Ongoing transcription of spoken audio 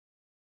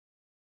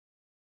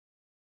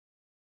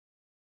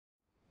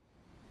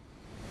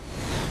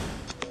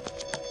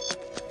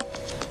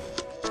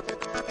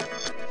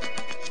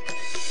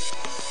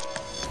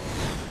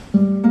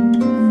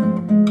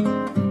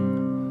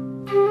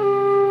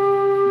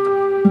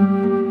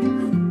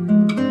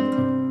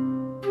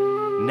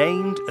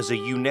as a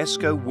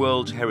UNESCO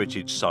World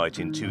Heritage Site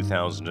in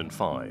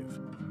 2005,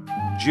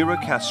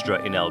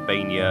 Gjirokastra in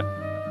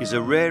Albania is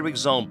a rare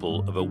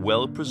example of a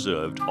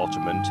well-preserved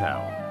Ottoman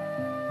town.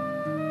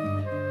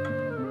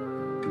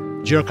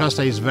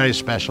 Gjirokastra is very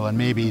special, and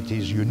maybe it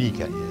is unique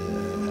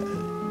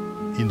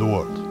in the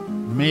world.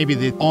 Maybe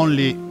the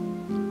only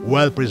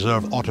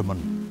well-preserved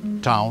Ottoman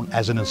town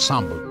as an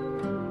ensemble.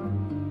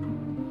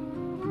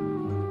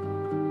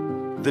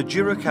 The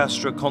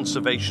Gjirokastra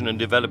Conservation and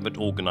Development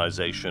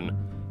Organization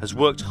has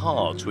worked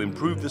hard to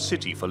improve the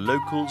city for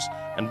locals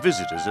and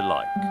visitors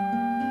alike.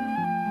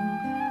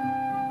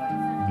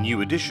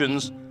 New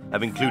additions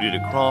have included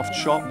a craft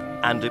shop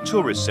and a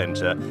tourist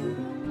center,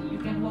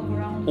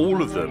 all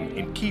of them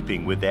in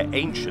keeping with their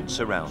ancient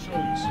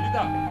surroundings.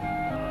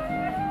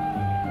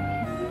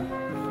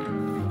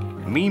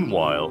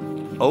 Meanwhile,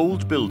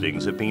 old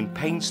buildings have been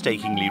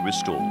painstakingly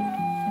restored,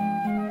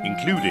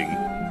 including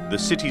the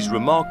city's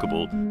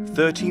remarkable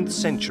 13th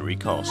century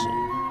castle.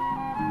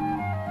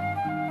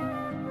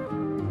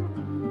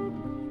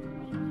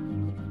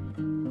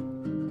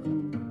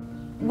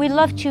 We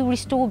love to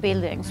restore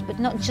buildings, but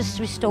not just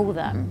restore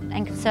them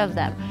and conserve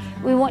them.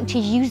 We want to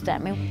use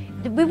them.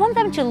 We want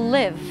them to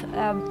live.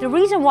 The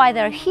reason why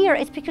they're here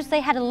is because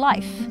they had a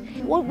life.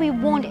 What we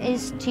want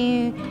is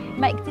to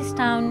make this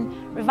town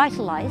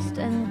revitalized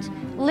and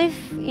live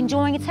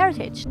enjoying its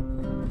heritage.